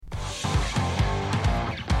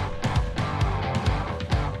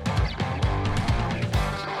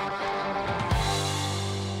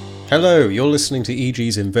Hello, you're listening to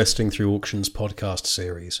EG's Investing Through Auctions podcast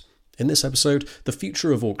series. In this episode, the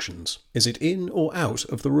future of auctions. Is it in or out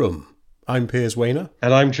of the room? I'm Piers Wayner.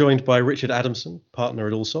 And I'm joined by Richard Adamson, partner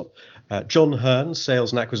at Allsop, John Hearn,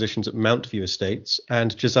 sales and acquisitions at Mountview Estates,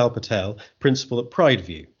 and Jazal Patel, principal at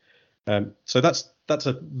Prideview. So that's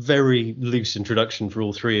a very loose introduction for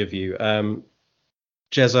all three of you.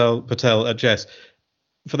 Jazal Patel, Jess,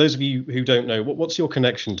 for those of you who don't know, what's your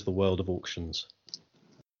connection to the world of auctions?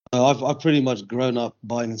 I've pretty much grown up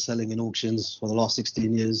buying and selling in auctions for the last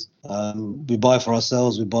 16 years. We buy for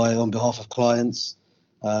ourselves, we buy on behalf of clients,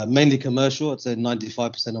 mainly commercial. I'd say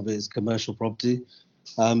 95% of it is commercial property.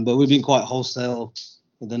 But we've been quite wholesale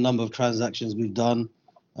with the number of transactions we've done.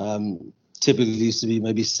 Typically used to be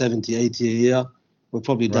maybe 70, 80 a year. We're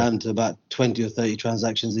probably down to about 20 or 30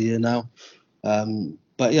 transactions a year now.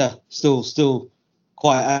 But yeah, still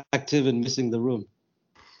quite active and missing the room.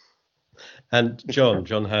 And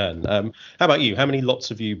John Hearn, how about you? How many lots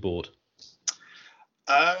have you bought?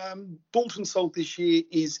 Bought and sold this year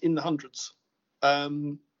is in the hundreds.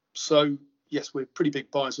 So yes, we're pretty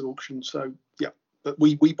big buyers at auction. So yeah, but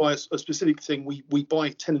we buy a specific thing. We buy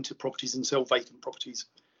tenanted properties and sell vacant properties.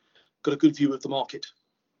 Got a good view of the market.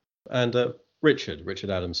 And Richard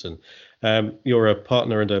Adamson, you're a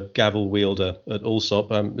partner and a gavel wielder at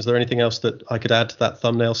Allsop. Is there anything else that I could add to that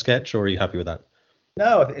thumbnail sketch, or are you happy with that?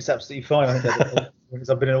 No, I think it's absolutely fine. I think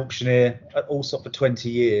I've been an auctioneer at Allsop for 20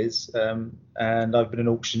 years, and I've been an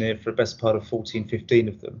auctioneer for the best part of 14, 15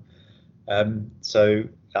 of them. So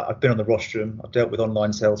I've been on the rostrum. I've dealt with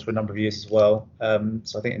online sales for a number of years as well.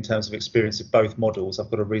 So I think in terms of experience of both models, I've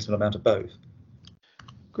got a reasonable amount of both.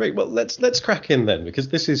 Great. Well, let's crack in then, because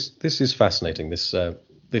this is fascinating.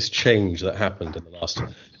 This change that happened in the last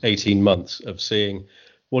 18 months of seeing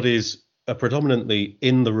what is a predominantly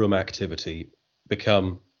in the room activity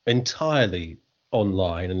become entirely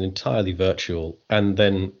online and entirely virtual, and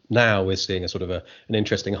then now we're seeing a sort of an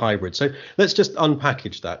interesting hybrid. So let's just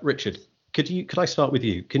unpackage that. Richard, could I start with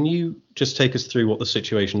you? Can you just take us through what the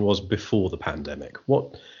situation was before the pandemic?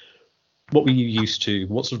 What were you used to?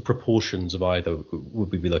 What sort of proportions of either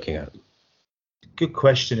would we be looking at? Good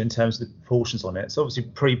question in terms of the proportions on it. So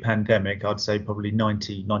obviously pre-pandemic, I'd say probably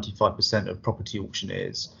 95% of property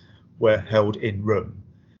auctioneers were held in room.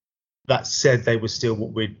 That said, they were still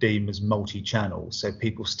what we'd deem as multi-channel. So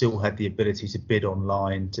people still had the ability to bid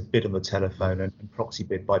online, to bid on the telephone, and proxy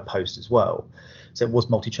bid by post as well. So it was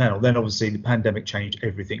multi-channel. Then obviously the pandemic changed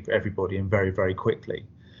everything for everybody, and very, very quickly.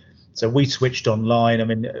 So we switched online. I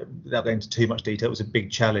mean, without going into too much detail, it was a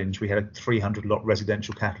big challenge. We had a 300 lot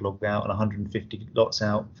residential catalogue out and 150 lots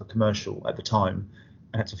out for commercial at the time,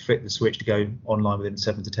 and had to flip the switch to go online within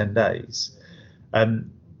 7 to 10 days.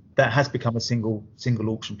 That has become a single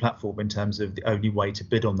auction platform in terms of the only way to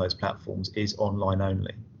bid on those platforms is online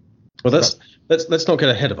only. Well, let's not get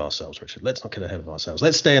ahead of ourselves, Richard. Let's not get ahead of ourselves.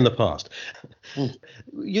 Let's stay in the past.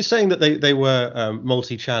 You're saying that they were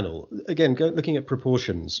multi-channel. Again, looking at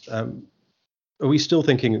proportions, are we still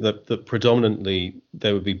thinking that predominantly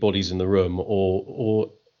there would be bodies in the room,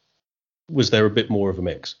 or was there a bit more of a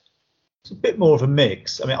mix? It's a bit more of a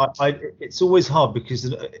mix. I mean, it's always hard because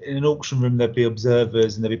in an auction room there'd be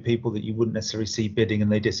observers and there'd be people that you wouldn't necessarily see bidding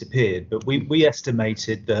and they disappeared. But we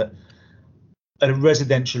estimated that at a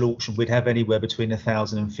residential auction we'd have anywhere between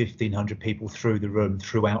 1,000 and 1,500 people through the room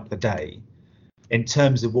throughout the day. In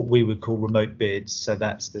terms of what we would call remote bids, so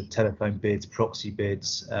that's the telephone bids, proxy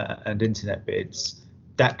bids, and internet bids,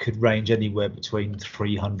 that could range anywhere between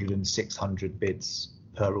 300 and 600 bids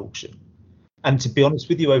per auction. And to be honest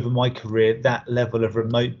with you, over my career, that level of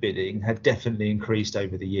remote bidding had definitely increased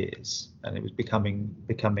over the years, and it was becoming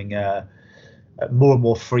more and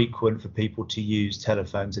more frequent for people to use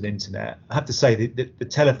telephones and internet. I have to say that the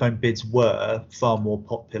telephone bids were far more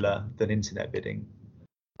popular than internet bidding,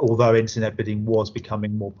 although internet bidding was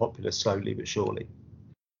becoming more popular slowly but surely.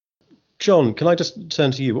 John, can I just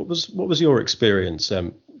turn to you? What was your experience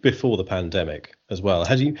before the pandemic as well?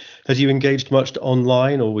 Had you engaged much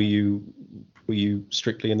online, or were you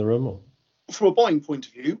strictly in the room? Or? From a buying point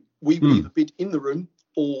of view, we would either bid in the room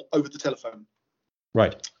or over the telephone.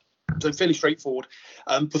 Right. So fairly straightforward.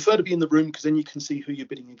 Prefer to be in the room because then you can see who you're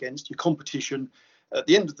bidding against, your competition. At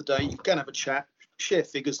the end of the day, you can have a chat, share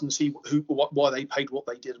figures, and see why they paid what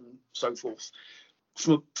they did, and so forth.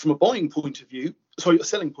 From a buying point of view, a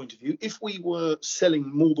selling point of view, if we were selling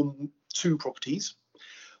more than 2 properties,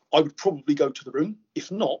 I would probably go to the room. If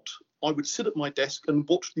not, I would sit at my desk and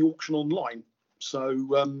watch the auction online.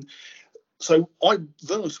 So I'm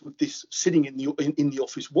versed with this, sitting in the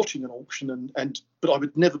office watching an auction, but I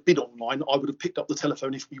would never bid online. I would have picked up the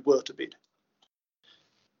telephone if we were to bid.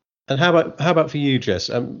 And how about for you, Jess?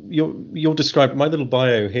 You're described, my little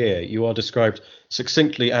bio here, you are described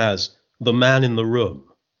succinctly as the man in the room.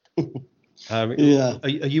 Yeah. Are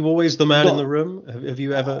you always the man in the Not, room? Have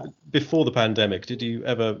you ever, before the pandemic, did you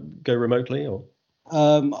ever go remotely or?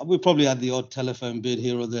 we probably had the odd telephone bid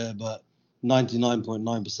here or there, but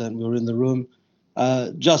 99.9% we were in the room.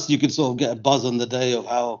 Just you could sort of get a buzz on the day of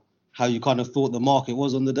how you kind of thought the market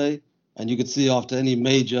was on the day, and you could see after any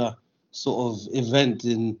major sort of event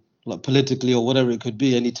in like politically or whatever it could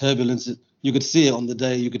be, any turbulence, you could see it on the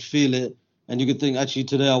day, you could feel it, and you could think, actually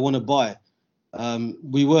today I want to buy.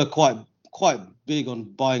 We were quite big on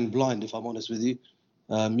buying blind, if I'm honest with you.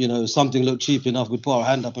 Something looked cheap enough, we'd put our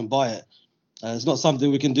hand up and buy it. It's not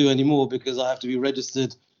something we can do anymore because I have to be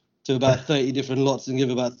registered to about 30 different lots and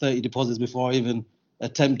give about 30 deposits before I even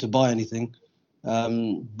attempt to buy anything.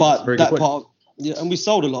 But that part, yeah, and we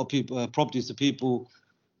sold a lot of people properties to people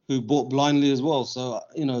who bought blindly as well. So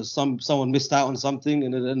someone missed out on something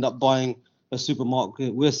and it ended up buying a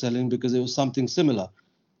supermarket we're selling because it was something similar.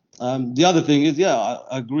 The other thing is, I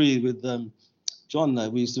agree with John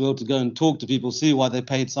that we used to be able to go and talk to people, see why they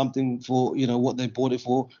paid something for, what they bought it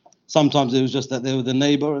for. Sometimes it was just that they were the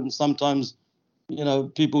neighbor, and sometimes,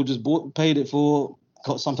 people just paid it for,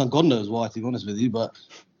 sometimes God knows why, to be honest with you. But,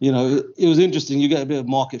 it was interesting. You get a bit of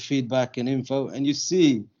market feedback and info, and you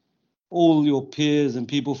see all your peers and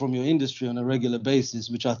people from your industry on a regular basis,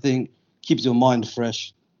 which I think keeps your mind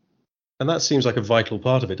fresh. And that seems like a vital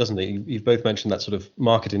part of it, doesn't it? You've both mentioned that sort of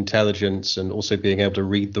market intelligence and also being able to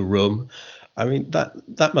read the room. I mean,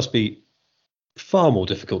 that must be far more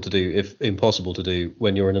difficult to do, if impossible to do,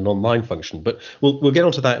 when you're in an online function. But we'll get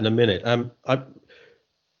onto that in a minute.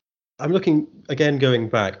 I'm looking again, going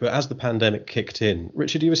back, but as the pandemic kicked in,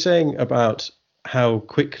 Richard, you were saying about how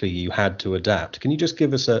quickly you had to adapt. Can you just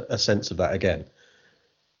give us a sense of that again?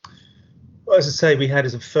 Well, as I say, we had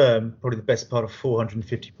as a firm probably the best part of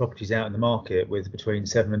 450 properties out in the market with between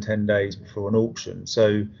 7 and 10 days before an auction.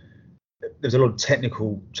 So there's a lot of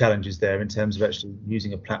technical challenges there in terms of actually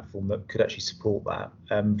using a platform that could actually support that.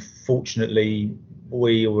 Fortunately,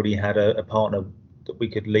 we already had a partner that we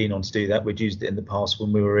could lean on to do that. We'd used it in the past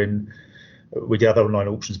when we did other online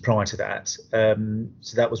auctions prior to that.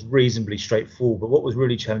 So that was reasonably straightforward. But what was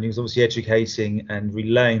really challenging was obviously educating and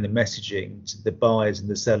relaying the messaging to the buyers and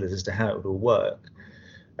the sellers as to how it would all work.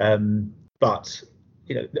 But,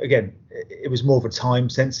 again, it was more of a time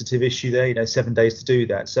sensitive issue there, 7 days to do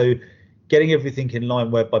that. So getting everything in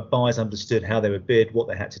line whereby buyers understood how they would bid, what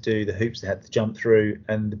they had to do, the hoops they had to jump through,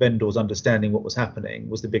 and the vendors understanding what was happening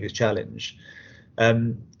was the biggest challenge.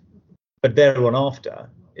 But thereon after,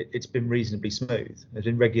 it's been reasonably smooth. There's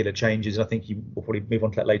been regular changes. I think you will probably move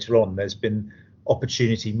on to that later on. There's been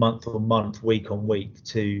opportunity month on month, week on week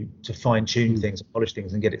to fine tune things, polish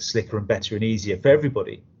things, and get it slicker and better and easier for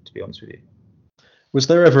everybody, to be honest with you. Was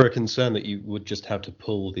there ever a concern that you would just have to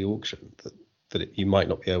pull the auction, that you might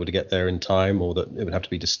not be able to get there in time, or that it would have to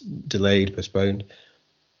be delayed, postponed?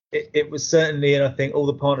 It was certainly, and I think all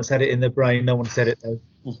the partners had it in their brain. No one said it though.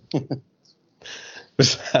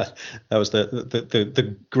 That was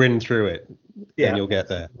the grin through it, and you'll get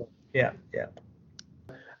there. Yeah.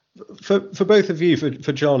 For both of you,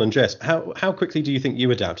 for John and Jess, how quickly do you think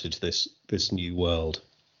you adapted to this new world?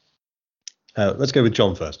 Let's go with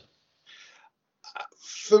John first.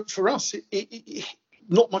 For us, it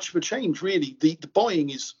not much of a change really. The buying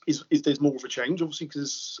is there's more of a change, obviously,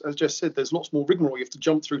 because as Jess said, there's lots more rigmarole you have to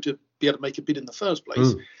jump through to be able to make a bid in the first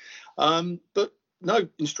place. But no,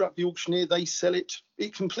 instruct the auctioneer, they sell it,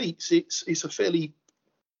 it completes. It's a fairly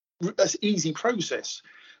easy process.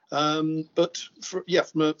 But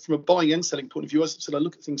from a buying and selling point of view, as I said, I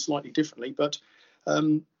look at things slightly differently. But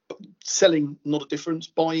selling, not a difference.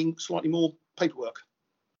 Buying, slightly more paperwork.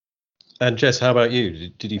 And Jess, how about you?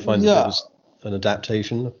 Did you find that it was an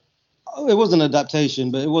adaptation? It was an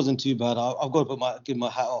adaptation, but it wasn't too bad. I've got to give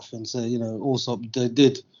my hat off and say, also they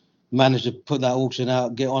did manage to put that auction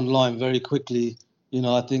out, get online very quickly.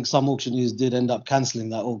 I think some auctioneers did end up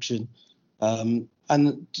cancelling that auction. And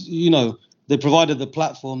they provided the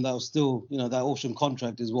platform that was still, that auction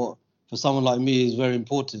contract is what, for someone like me, is very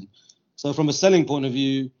important. So from a selling point of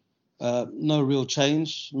view, no real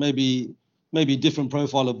change, maybe different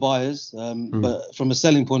profile of buyers. But from a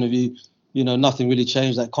selling point of view, nothing really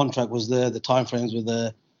changed. That contract was there, the timeframes were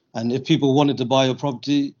there. And if people wanted to buy your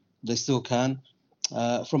property, they still can.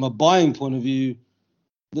 From a buying point of view,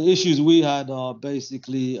 the issues we had are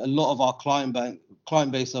basically a lot of our client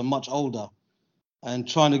base are much older, and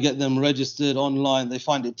trying to get them registered online, they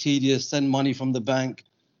find it tedious, send money from the bank.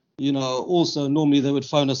 Also, normally they would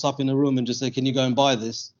phone us up in a room and just say, can you go and buy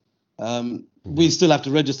this? we still have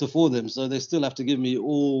to register for them. So they still have to give me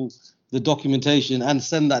all the documentation and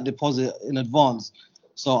send that deposit in advance.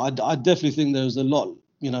 So I definitely think there's a lot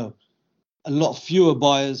fewer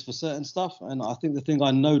buyers for certain stuff. And I think the thing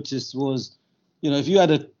I noticed was, if you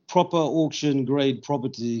had a proper auction grade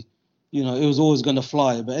property, it was always going to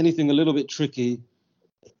fly. But anything a little bit tricky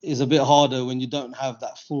is a bit harder when you don't have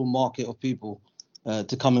that full market of people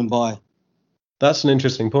to come and buy. That's an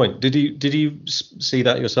interesting point. Did you see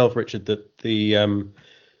that yourself, Richard? That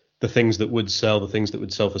the things that would sell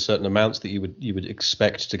for certain amounts that you would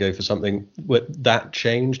expect to go for something, that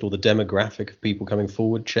changed, or the demographic of people coming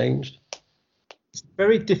forward changed? It's a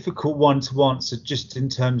very difficult one to answer, just in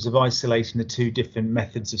terms of isolating the two different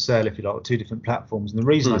methods of sale, if you like, or two different platforms. And the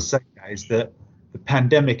reason I say that is that the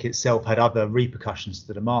pandemic itself had other repercussions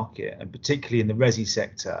to the market, and particularly in the resi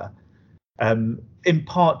sector, in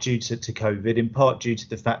part due to COVID, in part due to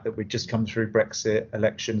the fact that we'd just come through Brexit,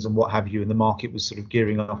 elections and what have you, and the market was sort of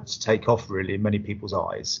gearing up to take off, really, in many people's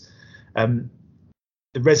eyes.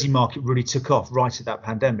 The resi market really took off right at that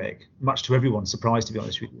pandemic, much to everyone's surprise, to be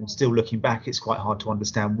honest with you. And still looking back, it's quite hard to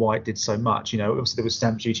understand why it did so much. Obviously there was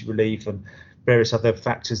stamp duty relief and various other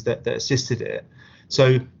factors that assisted it.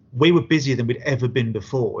 So we were busier than we'd ever been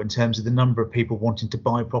before in terms of the number of people wanting to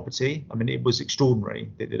buy property. I mean, it was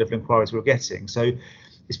extraordinary, the level of inquiries we were getting. So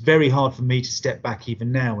it's very hard for me to step back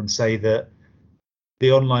even now and say that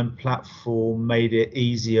the online platform made it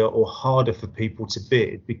easier or harder for people to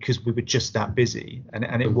bid, because we were just that busy.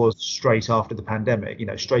 And it was straight after the pandemic,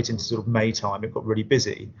 straight into sort of May time, it got really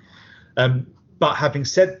busy. But having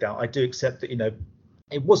said that, I do accept that,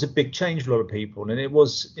 it was a big change for a lot of people, and it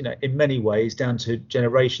was, in many ways down to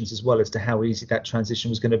generations as well as to how easy that transition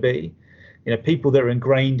was going to be. People that are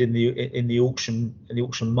ingrained in the auction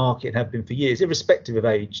market and have been for years, irrespective of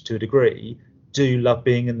age to a degree, do love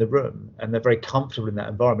being in the room, and they're very comfortable in that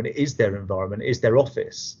environment. It is their environment, it is their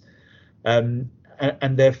office, and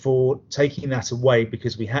therefore taking that away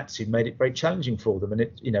because we had to made it very challenging for them. And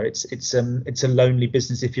it's a lonely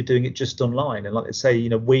business if you're doing it just online. And like I say,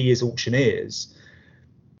 we as auctioneers,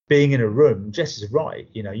 being in a room, Jess is right.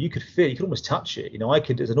 You could almost touch it. I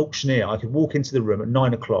could, as an auctioneer, I could walk into the room at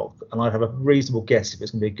 9 o'clock and I'd have a reasonable guess if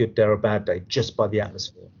it's going to be a good day or a bad day just by the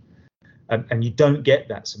atmosphere. And you don't get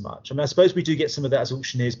that so much. I mean, I suppose we do get some of that as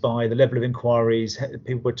auctioneers by the level of inquiries,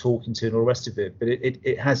 people we're talking to and all the rest of it. But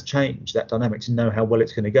it has changed that dynamic to know how well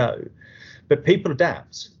it's going to go. But people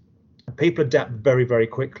adapt. People adapt very, very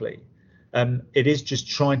quickly. It is just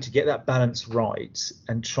trying to get that balance right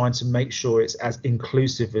and trying to make sure it's as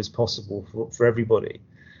inclusive as possible for everybody.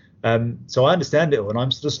 So I understand it all, and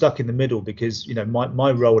I'm sort of stuck in the middle because,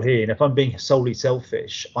 my role here, and if I'm being solely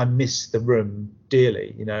selfish, I miss the room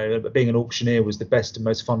dearly. Being an auctioneer was the best and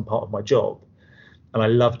most fun part of my job, and I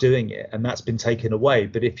love doing it, and that's been taken away.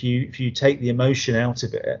 But if you take the emotion out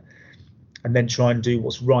of it and then try and do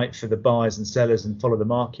what's right for the buyers and sellers and follow the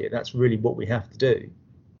market, that's really what we have to do.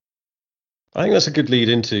 I think that's a good lead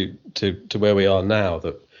into to where we are now,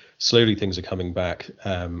 that slowly things are coming back.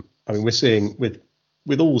 We're seeing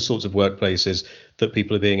with all sorts of workplaces that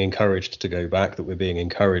people are being encouraged to go back, that we're being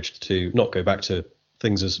encouraged to not go back to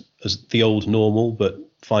things as the old normal, but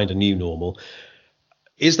find a new normal.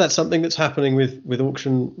 Is that something that's happening with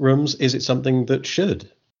auction rooms? Is it something that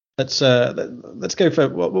should? Let's go for,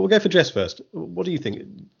 we'll go for Jess first. What do you think?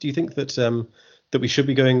 Do you think that we should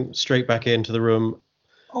be going straight back into the room?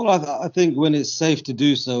 Well, I think when it's safe to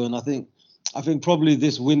do so, and I think probably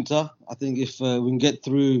this winter, I think if we can get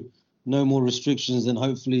through no more restrictions, then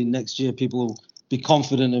hopefully next year people will be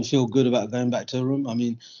confident and feel good about going back to a room. I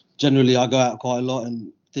mean, generally I go out quite a lot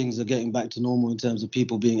and things are getting back to normal in terms of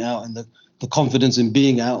people being out and the confidence in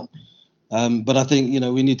being out. But I think,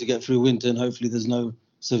 we need to get through winter and hopefully there's no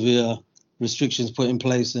severe restrictions put in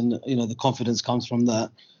place, and, the confidence comes from that.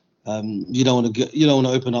 You don't want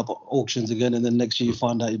to open up auctions again and then next year you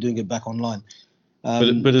find out you're doing it back online.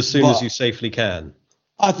 But as soon as you safely can.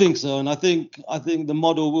 I think so, and I think the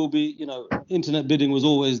model will be, internet bidding was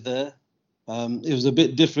always there. It was a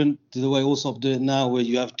bit different to the way Allsop do it now, where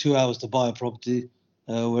you have 2 hours to buy a property,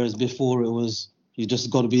 whereas before it was you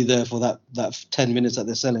just got to be there for that 10 minutes that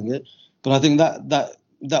they're selling it. But I think that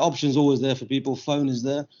option is always there for people. Phone is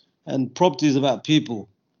there, and property is about people.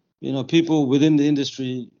 People within the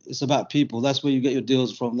industry, it's about people. That's where you get your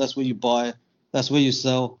deals from. That's where you buy. That's where you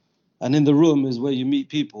sell. And in the room is where you meet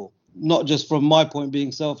people. Not just from my point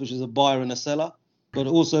being selfish as a buyer and a seller, but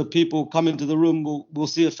also people come into the room will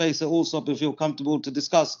see a face at Allsop and feel comfortable to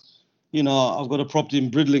discuss. I've got a property in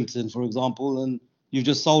Bridlington, for example, and you've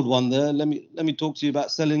just sold one there. Let me talk to you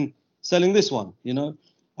about selling this one.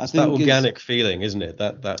 I think that organic feeling, isn't it?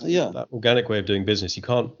 That organic way of doing business. You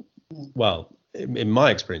can't well, in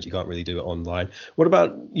my experience, you can't really do it online. What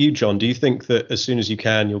about you, John? Do you think that as soon as you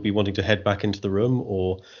can, you'll be wanting to head back into the room,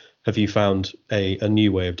 or have you found a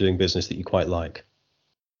new way of doing business that you quite like?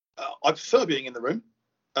 I prefer being in the room,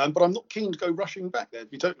 but I'm not keen to go rushing back there, to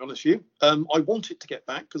be totally honest with you. I want it to get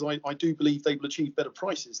back because I do believe they will achieve better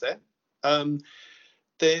prices there.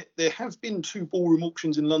 There have been 2 ballroom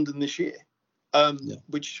auctions in London this year,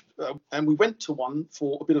 which and we went to one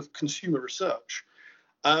for a bit of consumer research.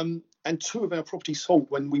 And 2 of our properties sold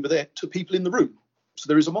when we were there to people in the room. So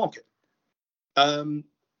there is a market.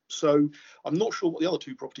 So I'm not sure what the other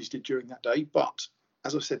 2 properties did during that day, but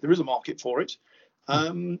as I said, there is a market for it.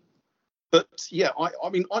 But yeah,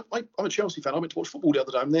 I'm a Chelsea fan. I went to watch football the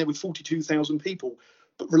other day. I'm there with 42,000 people,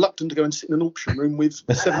 but reluctant to go and sit in an auction room with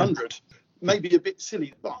 700. Maybe a bit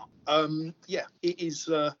silly, but yeah, it is.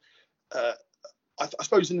 I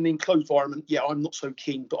suppose in an enclosed environment, yeah, I'm not so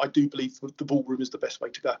keen, but I do believe the ballroom is the best way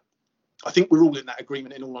to go. I think we're all in that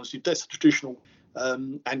agreement, in all honesty. That's traditional,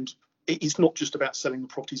 and it's not just about selling the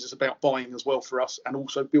properties, it's about buying as well for us, and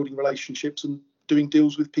also building relationships and doing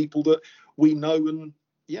deals with people that we know, and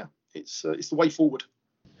yeah, it's the way forward.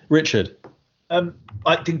 Richard?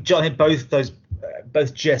 I think John,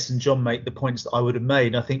 both Jess and John make the points that I would have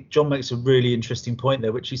made. I think John makes a really interesting point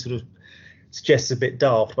there, which he sort of suggests a bit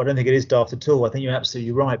daft, but I don't think it is daft at all. I think you're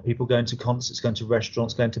absolutely right. People going to concerts, going to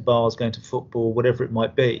restaurants, going to bars, going to football, whatever it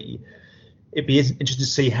might be. It'd be interesting to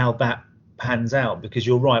see how that pans out, because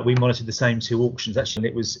you're right. We monitored the same 2 auctions actually,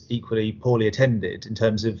 and it was equally poorly attended in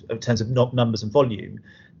terms of not numbers and volume.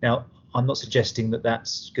 Now, I'm not suggesting that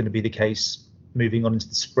that's going to be the case moving on into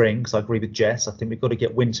the spring, because I agree with Jess. I think we've got to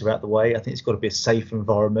get winter out the way. I think it's got to be a safe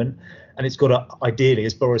environment, and it's got to, ideally,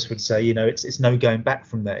 as Boris would say, it's no going back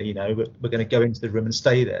from there. We're going to go into the room and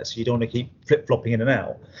stay there, so you don't want to keep flip-flopping in and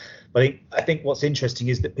out. But I think what's interesting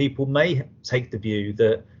is that people may take the view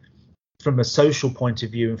that from a social point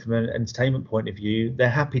of view and from an entertainment point of view, they're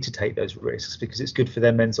happy to take those risks because it's good for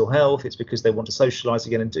their mental health. It's because they want to socialise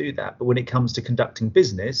again and do that. But when it comes to conducting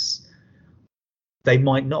business, they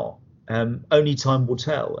might not. Only time will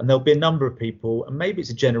tell. And there'll be a number of people, and maybe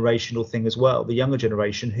it's a generational thing as well, the younger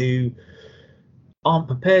generation who aren't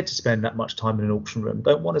prepared to spend that much time in an auction room,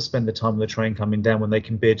 don't want to spend the time on the train coming down when they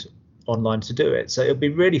can bid online to do it. So it'll be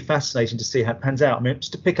really fascinating to see how it pans out. I mean,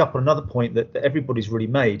 just to pick up on another point that everybody's really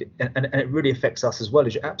made, and it really affects us as well,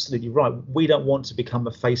 is you're absolutely right. We don't want to become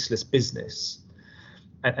a faceless business.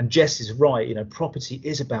 And Jess is right, property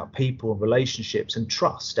is about people and relationships and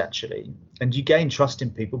trust, actually. And you gain trust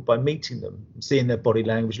in people by meeting them, seeing their body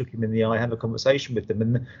language, looking them in the eye, have a conversation with them.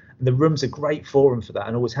 And the room's a great forum for that,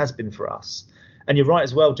 and always has been for us. And you're right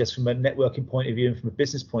as well, Jess, from a networking point of view and from a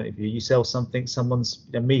business point of view. You sell something, someone's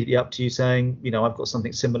immediately up to you saying, I've got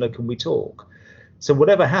something similar, can we talk? So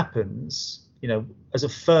whatever happens, as a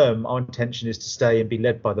firm, our intention is to stay and be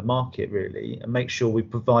led by the market, really, and make sure we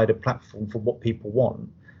provide a platform for what people want.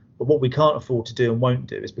 But what we can't afford to do and won't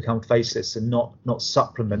do is become faceless and not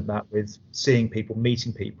supplement that with seeing people,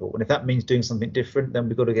 meeting people. And if that means doing something different, then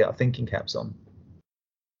we've got to get our thinking caps on.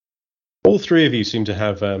 All 3 of you seem to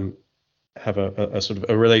have a sort of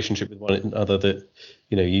a relationship with one another that,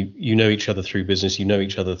 you know each other through business, you know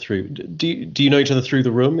each other through. Do you know each other through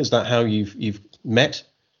the room? Is that how you've met?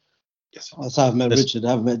 Yes. That's how I've met Richard. I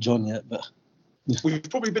haven't met John yet, but we've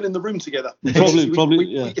probably been in the room together. Probably,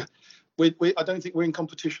 yeah. I don't think we're in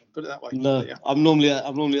competition, put it that way. No, yeah. I'm normally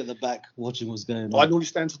at the back watching what's going on. I normally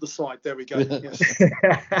stand to the side. There we go. Yes.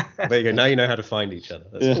 There you go. Now you know how to find each other,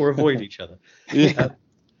 or avoid each other. Yeah.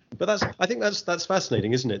 But I think that's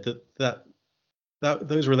fascinating, isn't it? That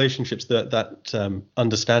those relationships, that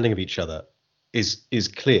understanding of each other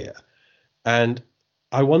is clear, and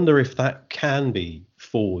I wonder if that can be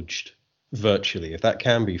forged virtually, if that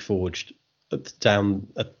can be forged down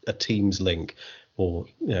a Teams link or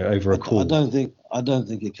over a call. I don't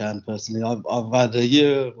think it can personally. I've had a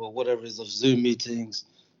year or whatever it is of Zoom meetings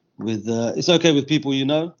with. It's okay with people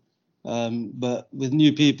but with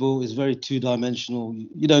new people, it's very 2-dimensional.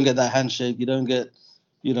 You don't get that handshake. You don't get,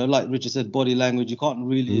 like Richard said, body language. You can't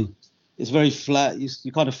really. It's very flat.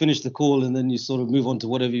 You kind of finish the call and then you sort of move on to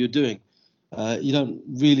whatever you're doing. You don't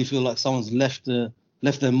really feel like someone's left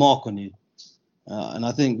their mark on you. And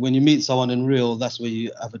I think when you meet someone in real, that's where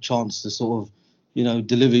you have a chance to sort of,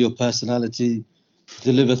 deliver your personality,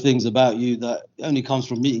 deliver things about you that only comes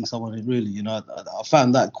from meeting someone really. I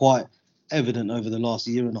found that quite evident over the last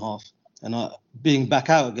year and a half. And being back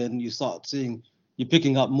out again, you start seeing you're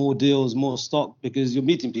picking up more deals, more stock because you're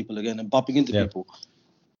meeting people again and bumping into people.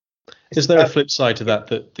 Is there a flip side to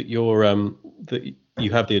that you're that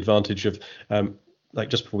you have the advantage of, like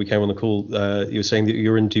just before we came on the call, you were saying that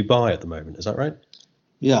you're in Dubai at the moment, is that right?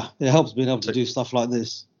 Yeah, it helps being able to do stuff like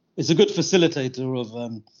this. It's a good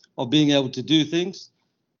facilitator of being able to do things.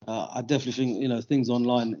 I definitely think, things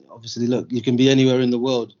online, obviously, look, you can be anywhere in the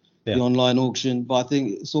world, the online auction, but I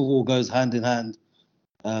think it sort of all goes hand in hand.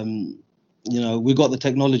 We've got the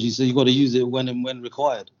technology, so you've got to use it when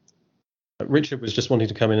required. Richard was just wanting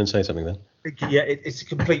to come in and say something then. Yeah, it's a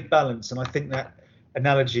complete balance, and I think that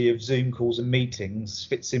analogy of Zoom calls and meetings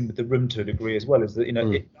fits in with the room to a degree as well. Is that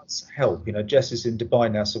it does help. Jess is in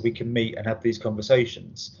Dubai now, so we can meet and have these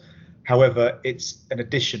conversations. However, it's an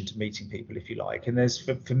addition to meeting people, if you like. And there's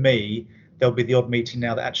for me, there'll be the odd meeting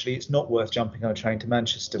now that actually it's not worth jumping on a train to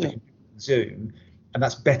Manchester. We can do Zoom, and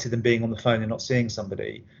that's better than being on the phone and not seeing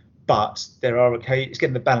somebody. But there are it's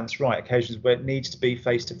getting the balance right. Occasions where it needs to be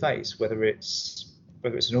face to face, whether it's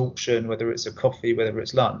an auction, whether it's a coffee, whether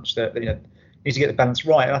it's lunch. That need to get the balance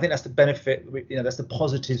right. And I think that's the benefit. That's the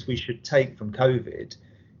positives we should take from COVID,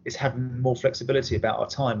 is having more flexibility about our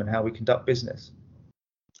time and how we conduct business.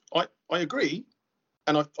 I agree,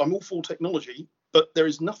 and I'm all for technology, but there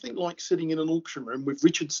is nothing like sitting in an auction room with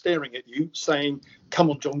Richard staring at you saying, "Come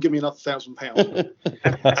on, John, give me another £1,000."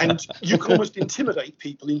 And you can almost intimidate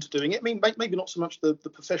people into doing it. I mean, maybe not so much the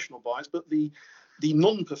professional buyers, but the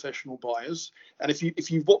non-professional buyers. And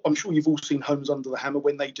I'm sure you've all seen Homes Under the Hammer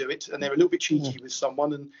when they do it, and they're a little bit cheeky with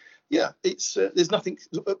someone. And it's there's nothing.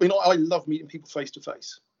 I mean, I love meeting people face to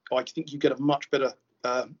face. I think you get a much better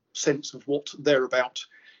sense of what they're about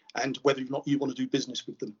and whether or not you want to do business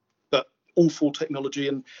with them. But all for technology.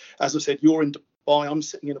 And as I said, you're in Dubai. I'm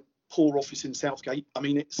sitting in a poor office in Southgate. I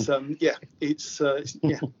mean, it's I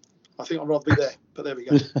think I'd rather be there. But there we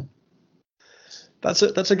go.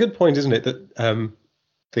 That's a good point, isn't it? That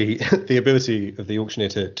the ability of the auctioneer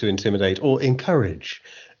to intimidate or encourage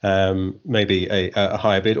maybe a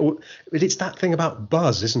higher bid, but it's that thing about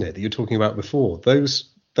buzz, isn't it, that you're talking about before?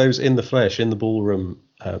 Those in the flesh, in the ballroom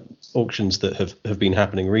auctions that have been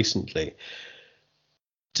happening recently.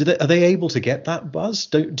 Are they able to get that buzz?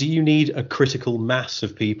 Do you need a critical mass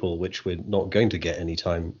of people, which we're not going to get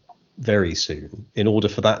anytime very soon, in order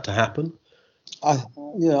for that to happen?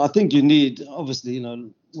 I think you need, obviously,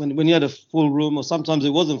 when you had a full room, or sometimes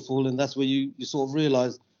it wasn't full, and that's where you sort of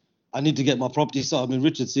realize I need to get my property sold. I mean,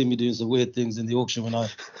 Richard's seen me doing some weird things in the auction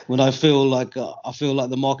when I feel like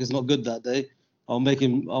the market's not good that day. I'll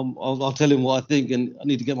tell him what I think, and I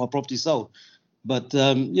need to get my property sold. But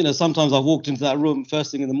sometimes I've walked into that room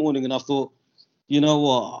first thing in the morning and I've thought, you know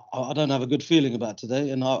what, I don't have a good feeling about today,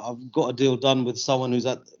 and I've got a deal done with someone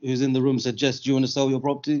who's in the room, said, "Jess, do you want to sell your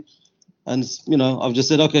property?" And I've just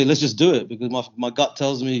said, okay, let's just do it, because my gut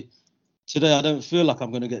tells me today I don't feel like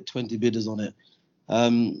I'm going to get 20 bidders on it.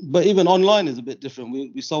 But even online is a bit different.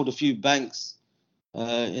 We sold a few banks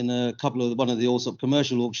in one of the Allsop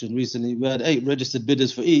commercial auction recently. We had 8 registered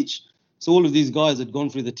bidders for each. So all of these guys had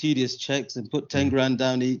gone through the tedious checks and put 10 grand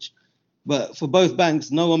down each. But for both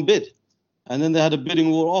banks, no one bid. And then they had a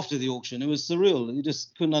bidding war after the auction. It was surreal. You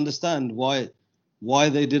just couldn't understand why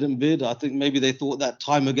they didn't bid. I think maybe they thought that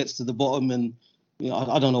timer gets to the bottom, and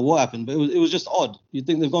I don't know what happened, but it was just odd. You'd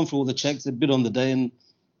think they've gone through all the checks, they bid on the day and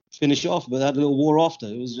finish it off, but they had a little war after.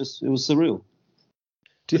 It was surreal.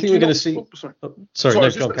 Do you think we're going to see? Sorry, I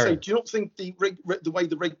was just going to say, do you not think the way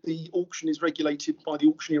the auction is regulated by the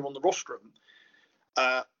auctioneer on the rostrum,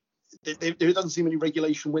 there doesn't seem any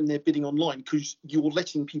regulation when they're bidding online, because you're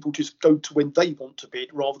letting people just go to when they want to bid,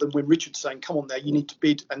 rather than when Richard's saying, "Come on, there, you need to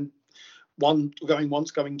bid," and one going once,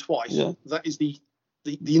 going twice. Yeah. That is the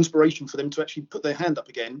inspiration for them to actually put their hand up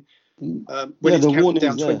again. When it's counting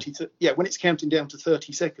down 20. When it's counting down to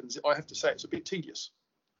 30 seconds, I have to say it's a bit tedious.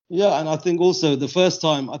 Yeah, and I think also the first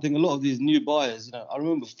time, I think a lot of these new buyers, I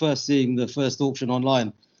remember first seeing the first auction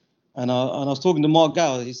online, and I was talking to Mark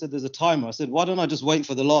Gower. He said there's a timer. I said, why don't I just wait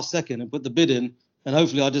for the last second and put the bid in, and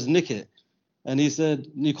hopefully I'll just nick it. And he said,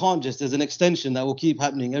 you can't just, there's an extension that will keep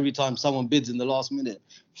happening every time someone bids in the last minute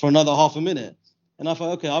for another half a minute. And I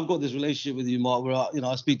thought, okay, I've got this relationship with you, Mark, where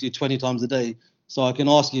I speak to you 20 times a day, so I can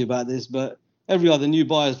ask you about this. But every other new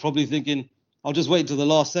buyer is probably thinking, I'll just wait till the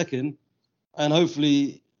last second and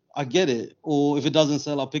hopefully I get it. Or if it doesn't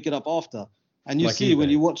sell, I'll pick it up after. And you see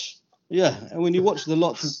when you watch the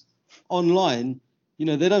lots online,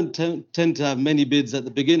 they don't tend to have many bids at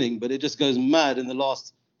the beginning, but it just goes mad in the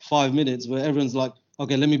last 5 minutes where everyone's like,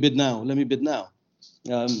 okay, let me bid now.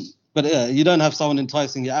 But yeah, you don't have someone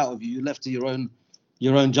enticing you out of you. You're left to your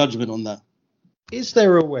own judgment on that. Is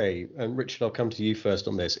there a way, and Richard, I'll come to you first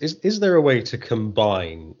on this, is there a way to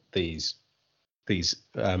combine these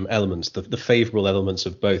elements, the favourable elements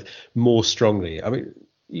of both, more strongly? I mean,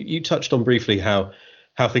 you touched on briefly how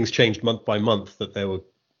things changed month by month, that there were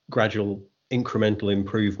gradual incremental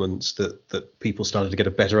improvements that people started to get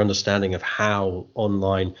a better understanding of how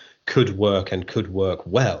online could work and could work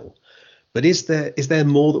well. But is there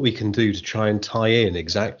more that we can do to try and tie in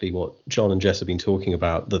exactly what John and Jess have been talking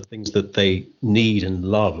about, the things that they need and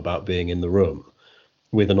love about being in the room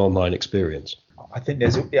with an online experience? I think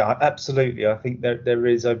absolutely. I think there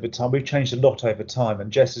is over time. We've changed a lot over time,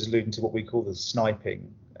 and Jess is alluding to what we call the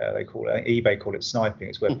sniping. They call it, eBay call it sniping.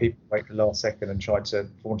 It's where people wait the last second and try to,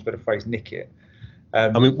 for want of a better phrase, nick it.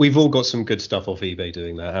 I mean, we've all got some good stuff off eBay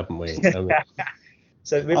doing that, haven't we?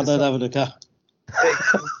 So I don't have an account.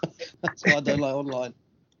 That's why I don't like online.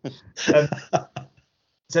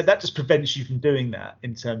 So that just prevents you from doing that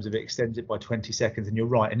in terms of it extends it by 20 seconds. And you're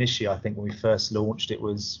right. Initially, I think when we first launched, it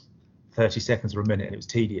was 30 seconds or a minute, and it was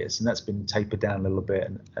tedious. And that's been tapered down a little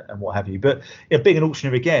bit and what have you. But being an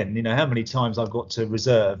auctioneer again, how many times I've got to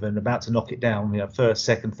reserve and about to knock it down, first,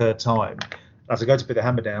 second, third time. As I go to put the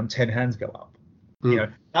hammer down, 10 hands go up.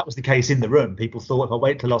 That was the case in the room. People thought if I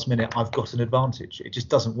wait till the last minute, I've got an advantage. It just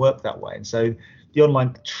doesn't work that way. And so the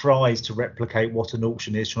online tries to replicate what an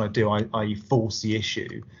auction is trying to do, i.e. force the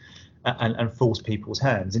issue and force people's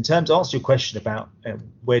hands. In terms, to answer your question about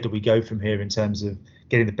where do we go from here in terms of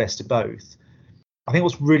getting the best of both, I think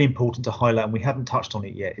what's really important to highlight, and we haven't touched on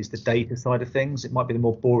it yet, is the data side of things. It might be the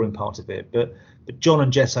more boring part of it, but John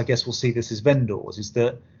and Jess, I guess, will see this as vendors, is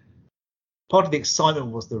that part of the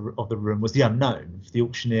excitement of the room was the unknown for the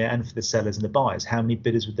auctioneer and for the sellers and the buyers. How many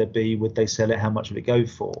bidders would there be? Would they sell it? How much would it go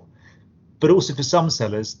for? But also for some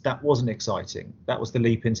sellers, that wasn't exciting. That was the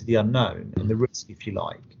leap into the unknown and the risk, if you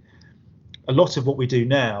like. A lot of what we do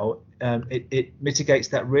now, it mitigates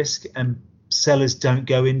that risk, and sellers don't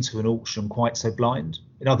go into an auction quite so blind.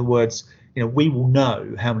 In other words, we will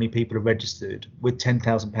know how many people are registered with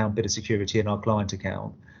 £10,000 bidder security in our client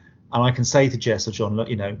account. And I can say to Jess or John, look,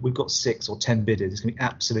 we've got 6 or 10 bidders. It's going to be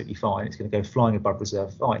absolutely fine. It's going to go flying above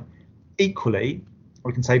reserve, fine. Equally,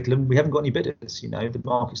 we can say to them, we haven't got any bidders. The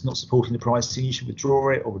market's not supporting the pricing. You should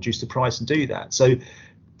withdraw it or reduce the price and do that. So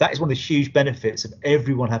that is one of the huge benefits of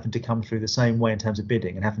everyone having to come through the same way in terms of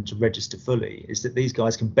bidding and having to register fully, is that these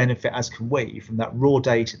guys can benefit, as can we, from that raw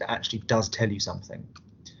data that actually does tell you something.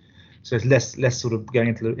 So it's less sort of going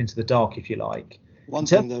into the dark, if you like. One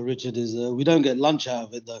thing though, Richard, is we don't get lunch out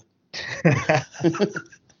of it though.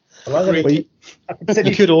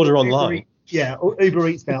 You could order online. Uber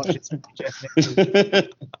Eats vouchers.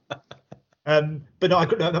 But no,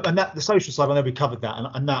 and that the social side, I know we covered that,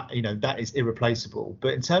 and that that is irreplaceable.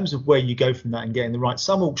 But in terms of where you go from that and getting the right,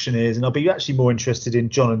 some auctioneers, and I'll be actually more interested in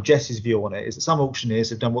John and Jess's view on it, is that some auctioneers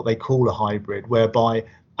have done what they call a hybrid, whereby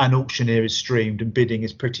an auctioneer is streamed and bidding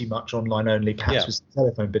is pretty much online only, perhaps with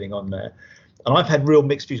telephone bidding on there. And I've had real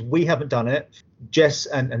mixed views. We haven't done it. Jess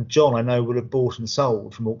and John, I know, will have bought and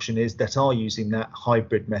sold from auctioneers that are using that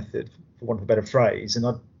hybrid method, for want of a better phrase. And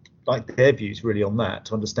I'd like their views really on that,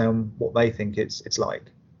 to understand what they think it's like.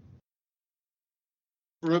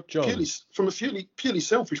 From a purely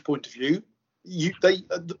selfish point of view,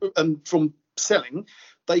 and from selling,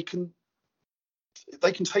 they can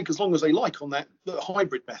take as long as they like on that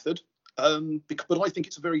hybrid method. But I think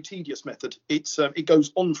it's a very tedious method. It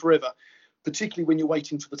goes on forever, particularly when you're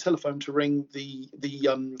waiting for the telephone to ring, the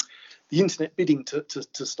internet bidding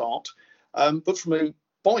to start. But from a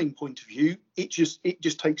buying point of view, it just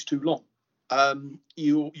takes too long.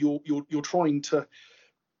 You're trying to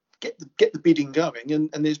get the bidding going,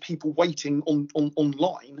 and there's people waiting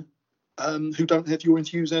online who don't have your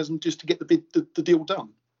enthusiasm just to get the deal done.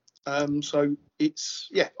 So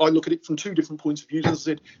I look at it from 2 different points of view. As I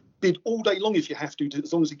said, bid all day long if you have to,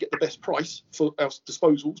 as long as you get the best price for our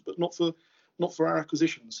disposals, but not for our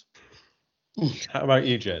acquisitions. How about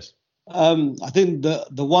you, Jess? I think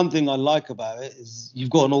the one thing I like about it is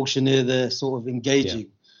you've got an auctioneer there sort of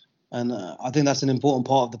engaging, and I think that's an important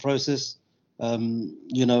part of the process.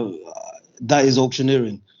 That is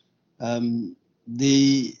auctioneering.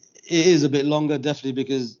 It is a bit longer, definitely,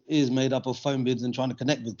 because it is made up of phone bids and trying to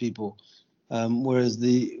connect with people. Whereas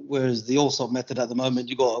the AllSop method at the moment,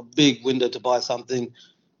 you've got a big window to buy something,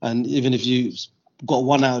 and even if you've got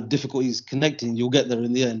 1 hour difficulties connecting, you'll get there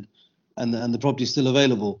in the end, and the property is still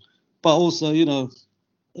available. But also, I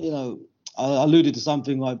alluded to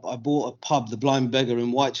something. I bought a pub, the Blind Beggar in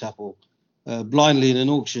Whitechapel, blindly in an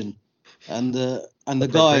auction, and the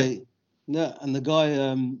guy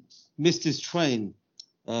missed his train,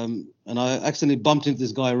 and I accidentally bumped into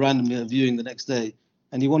this guy randomly at a viewing the next day,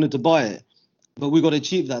 and he wanted to buy it, but we got it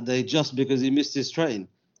cheap that day just because he missed his train.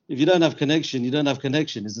 If you don't have connection, you don't have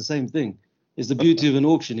connection. It's the same thing. It's the beauty of an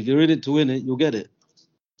auction. If you're in it to win it, you'll get it.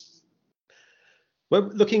 Well,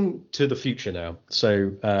 looking to the future now,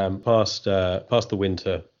 so past the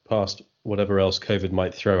winter, past whatever else COVID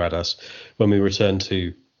might throw at us when we return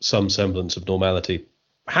to some semblance of normality.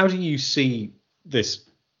 How do you see this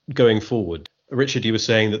going forward? Richard, you were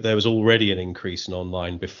saying that there was already an increase in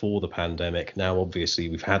online before the pandemic. Now, obviously,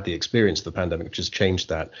 we've had the experience of the pandemic, which has changed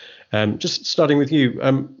that. Just starting with you,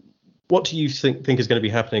 what do you think is going to be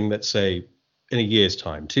happening, let's say, in a year's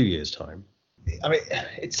time, 2 years' time? I mean,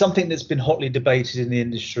 it's something that's been hotly debated in the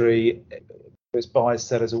industry. It's buyers,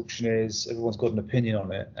 sellers, auctioneers. Everyone's got an opinion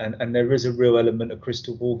on it, and there is a real element of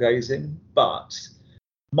crystal ball gazing. But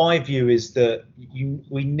my view is that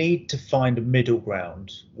we need to find a middle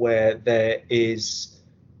ground where there is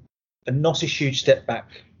not a huge step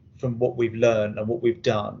back from what we've learned and what we've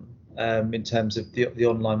done in terms of the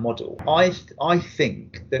online model. I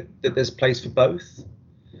think that there's a place for both.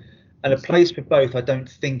 And a place for both, I don't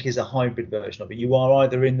think, is a hybrid version of it. You are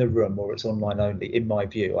either in the room or it's online only, in my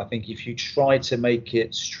view. I think if you try to make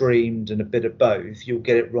it streamed and a bit of both, you'll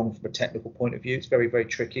get it wrong from a technical point of view. It's very, very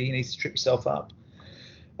tricky. You need to trip yourself up.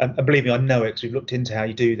 And believe me, I know it because we've looked into how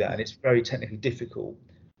you do that, and it's very technically difficult.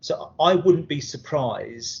 So I wouldn't be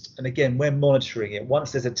surprised. And again, we're monitoring it.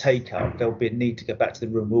 Once there's a take-up, there'll be a need to go back to the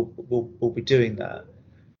room. We'll be doing that.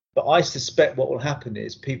 But I suspect what will happen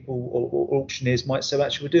is people or auctioneers might say,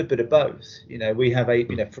 actually, we'll do a bit of both. We have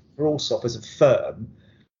for Allsopp as a firm,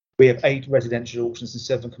 we have 8 residential auctions and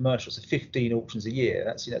 7 commercial, so 15 auctions a year.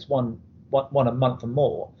 That's one a month and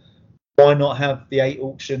more. Why not have the 8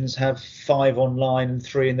 auctions, have 5 online and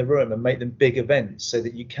 3 in the room, and make them big events so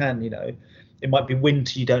that you can, it might be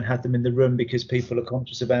winter, you don't have them in the room because people are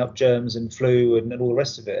conscious about germs and flu and all the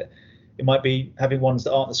rest of it. It might be having ones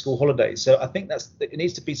that aren't the school holidays. So I think it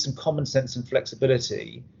needs to be some common sense and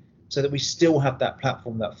flexibility so that we still have that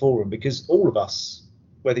platform, that forum, because all of us,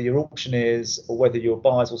 whether you're auctioneers or whether you're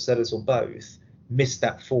buyers or sellers or both, miss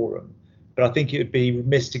that forum. But I think it would be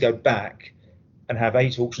remiss to go back and have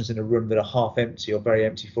 8 auctions in a room that are half empty or very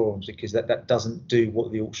empty forums, because that doesn't do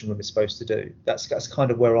what the auction room is supposed to do. That's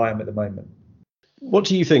kind of where I am at the moment. What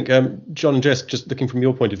do you think, John and Jess, just looking from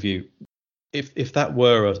your point of view, if that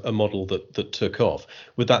were a model that took off,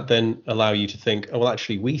 would that then allow you to think, oh, well,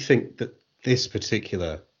 actually, we think that this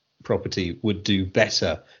particular property would do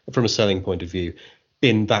better from a selling point of view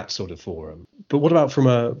in that sort of forum? But what about from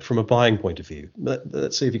a buying point of view?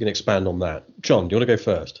 Let's see if you can expand on that. John, do you want to go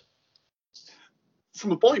first?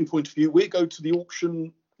 From a buying point of view, we go to the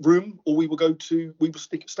auction room or we will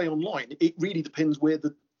stay online. It really depends where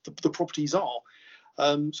the properties are.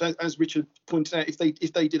 So as Richard pointed out, if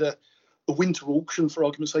they did a winter auction, for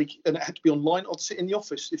argument's sake, and it had to be online, I'd sit in the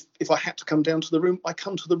office. If I had to come down to the room, I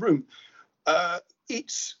come to the room.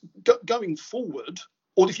 It's going forward,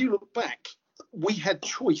 or if you look back, we had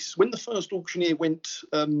choice. When the first auctioneer went,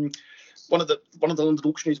 one of the London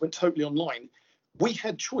auctioneers went totally online, we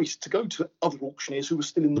had choice to go to other auctioneers who were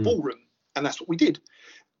still in the ballroom, and that's what we did.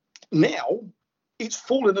 Now it's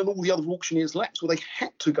fallen in all the other auctioneers' laps where they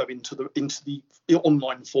had to go into the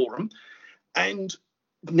online forum, and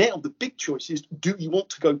now the big choice is, do you want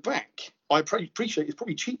to go back? I appreciate it's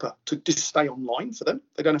probably cheaper to just stay online for them.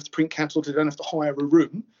 They don't have to print catalogues, they don't have to hire a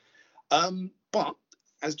room. But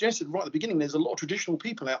as Jess said right at the beginning, there's a lot of traditional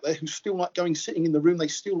people out there who still like sitting in the room. They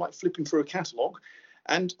still like flipping through a catalogue.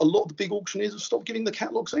 And a lot of the big auctioneers have stopped giving the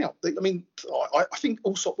catalogues out. I think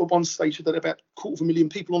Allsopp at one stage had about 250,000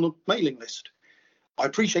 people on a mailing list. I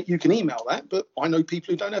appreciate you can email that, but I know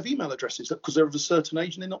people who don't have email addresses because they're of a certain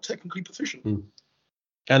age and they're not technically proficient.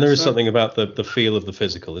 And there is something about the feel of the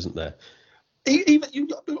physical, isn't there?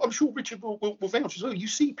 I'm sure Richard will vouch as well. You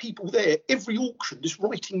see people there every auction just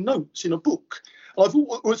writing notes in a book. I've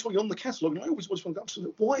always on the catalogue, and I always want to say,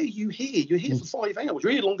 why are you here? You're here for 5 hours.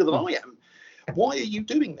 You're here longer than I am. Why are you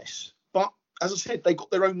doing this? But as I said, they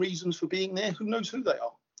got their own reasons for being there. Who knows who they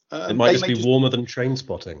are? It might just be warmer than train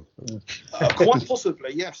spotting. Quite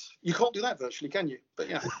possibly, yes. You can't do that virtually, can you? But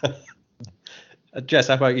yeah. Jess,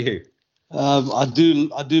 how about you? I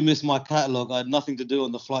do miss my catalogue. I had nothing to do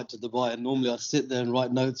on the flight to Dubai, and normally I'd sit there and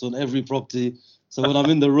write notes on every property. So when I'm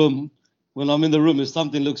in the room, if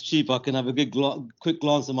something looks cheap, I can have a quick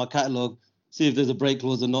glance at my catalogue, see if there's a break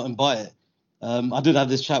clause or not, and buy it. I did have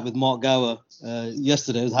this chat with Mark Gower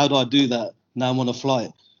yesterday. How do I do that now I'm on a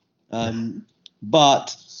flight?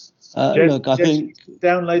 But look, I think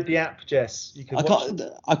download the app, Jess.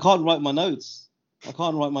 I can't write my notes. I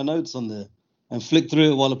can't write my notes on there and flick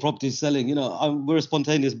through it while a property is selling. We're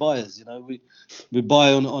spontaneous buyers. We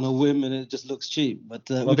buy on a whim and it just looks cheap, but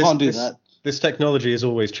we can't do that. This technology is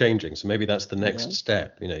always changing, so maybe that's the next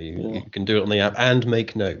step. You can do it on the app and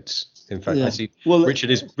make notes. In fact, I see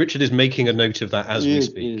Richard is making a note of that as we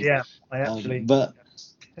speak. Yeah, I actually.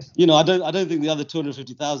 I don't think the other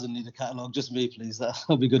 250,000 need a catalogue. Just me, please.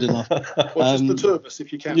 That'll be good enough. Or just the two of us,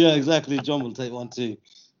 if you can. Yeah, exactly. John will take one too.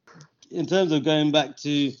 In terms of going back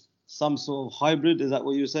to some sort of hybrid, is that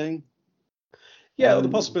what you were saying? Yeah, the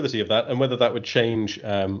possibility of that, and whether that would change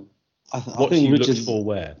what you looked for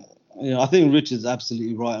where. Yeah, I think Richard's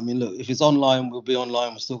absolutely right. I mean, look, if it's online, we'll be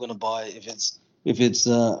online. We're still going to buy it. If it's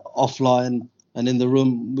offline and in the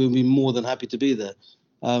room, we'll be more than happy to be there.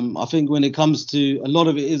 I think when it comes to, a lot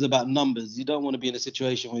of it is about numbers. You don't want to be in a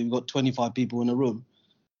situation where you've got 25 people in a room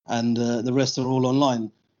and the rest are all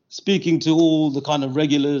online. Speaking to all the kind of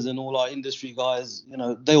regulars and all our industry guys,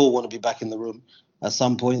 they all want to be back in the room at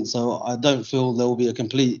some point. So I don't feel there will be a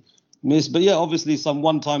complete miss. But yeah, obviously some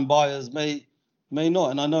one-time buyers may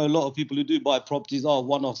not. And I know a lot of people who do buy properties are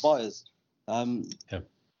one-off buyers.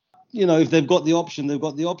 If they've got the option, they've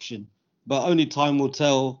got the option. But only time will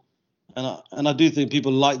tell. And I do think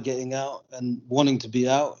people like getting out and wanting to be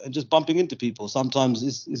out and just bumping into people. Sometimes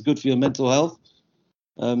it's good for your mental health,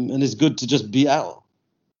 and it's good to just be out.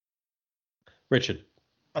 Richard,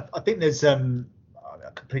 I think there's I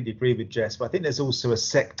completely agree with Jess, but I think there's also a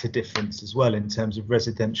sector difference as well in terms of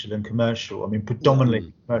residential and commercial. I mean, predominantly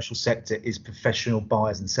the commercial sector is professional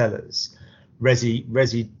buyers and sellers.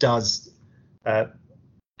 Resi does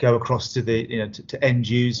go across to the to end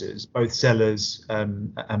users, both sellers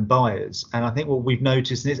and buyers. And I think what we've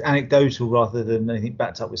noticed, and it's anecdotal rather than anything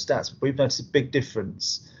backed up with stats, but we've noticed a big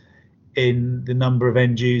difference in the number of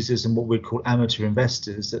end users and what we call amateur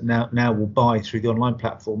investors that now will buy through the online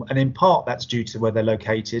platform. And in part that's due to where they're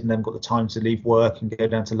located and they've got the time to leave work and go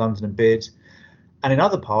down to London and bid. And in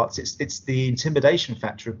other parts, it's the intimidation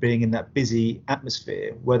factor of being in that busy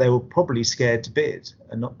atmosphere where they were probably scared to bid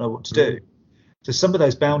and not know what to do. So some of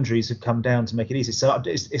those boundaries have come down to make it easy. So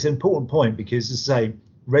it's an important point because, as I say,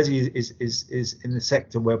 Resi is in the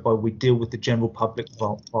sector whereby we deal with the general public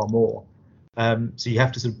far more. So you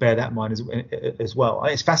have to sort of bear that in mind as well.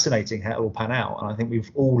 It's fascinating how it will pan out, and I think we've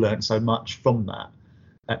all learned so much from that.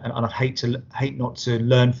 And I'd hate not to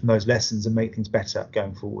learn from those lessons and make things better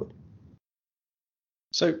going forward.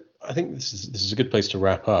 So I think this is a good place to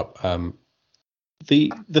wrap up.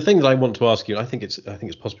 The thing that I want to ask you, I think it's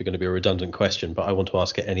possibly going to be a redundant question, but I want to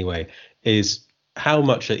ask it anyway, is how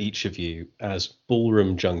much are each of you as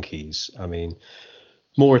ballroom junkies? I mean,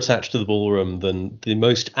 more attached to the ballroom than the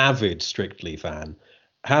most avid Strictly fan.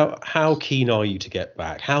 How keen are you to get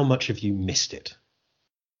back? How much have you missed it?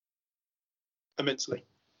 Immensely.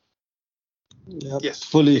 Yep. Yes.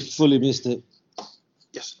 Fully missed it.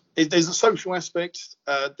 Yes. There's a social aspect.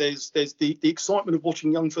 There's the excitement of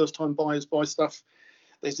watching young first-time buyers buy stuff.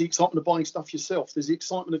 There's the excitement of buying stuff yourself. There's the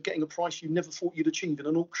excitement of getting a price you never thought you'd achieve in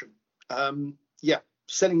an auction.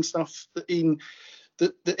 Selling stuff in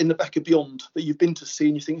the back of Beyond that you've been to see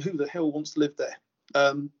and you think, who the hell wants to live there?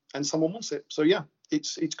 And someone wants it. So yeah,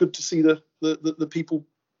 it's good to see the people,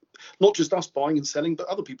 not just us buying and selling, but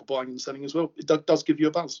other people buying and selling as well. It does give you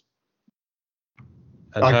a buzz.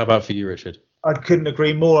 And how about for you, Richard? I couldn't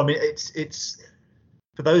agree more. I mean, it's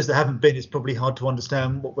for those that haven't been, it's probably hard to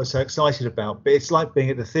understand what we're so excited about. But it's like being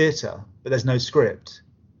at the theatre, but there's no script.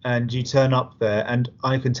 And you turn up there, and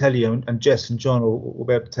I can tell you, and Jess and John will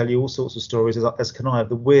be able to tell you all sorts of stories, as can I, of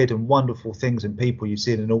the weird and wonderful things and people you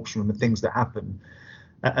see in an auction room and things that happen.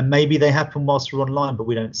 And maybe they happen whilst we're online, but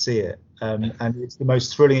we don't see it. And it's the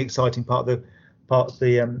most thrilling, exciting part of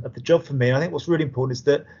the job for me. And I think what's really important is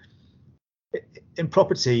that in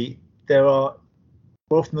property, there are,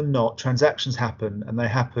 more often than not, transactions happen, and they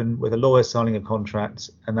happen with a lawyer signing a contract,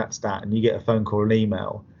 and that's that. And you get a phone call or an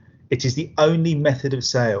email. It is the only method of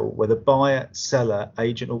sale where the buyer, seller,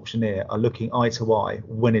 agent, auctioneer are looking eye to eye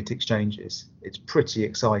when it exchanges. It's pretty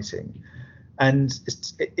exciting. And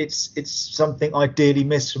it's something I dearly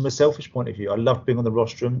miss from a selfish point of view. I loved being on the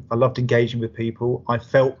rostrum. I loved engaging with people. I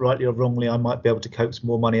felt, rightly or wrongly, I might be able to coax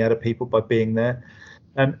more money out of people by being there.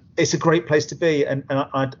 It's a great place to be, and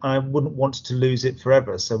I wouldn't want to lose it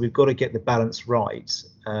forever. So we've got to get the balance right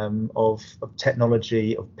of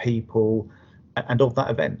technology, of people, and of that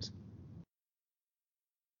event.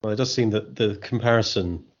 Well, it does seem that the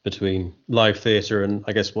comparison between live theatre and,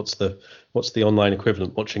 I guess, what's the online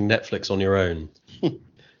equivalent, watching Netflix on your own,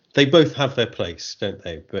 they both have their place, don't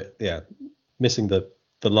they? But yeah, missing the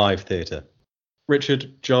live theatre.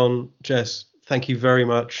 Richard, John, Jess, thank you very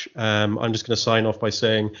much. I'm just going to sign off by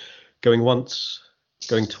saying, going once,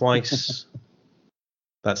 going twice.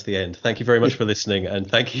 That's the end. Thank you very much for listening, and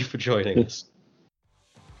thank you for joining us.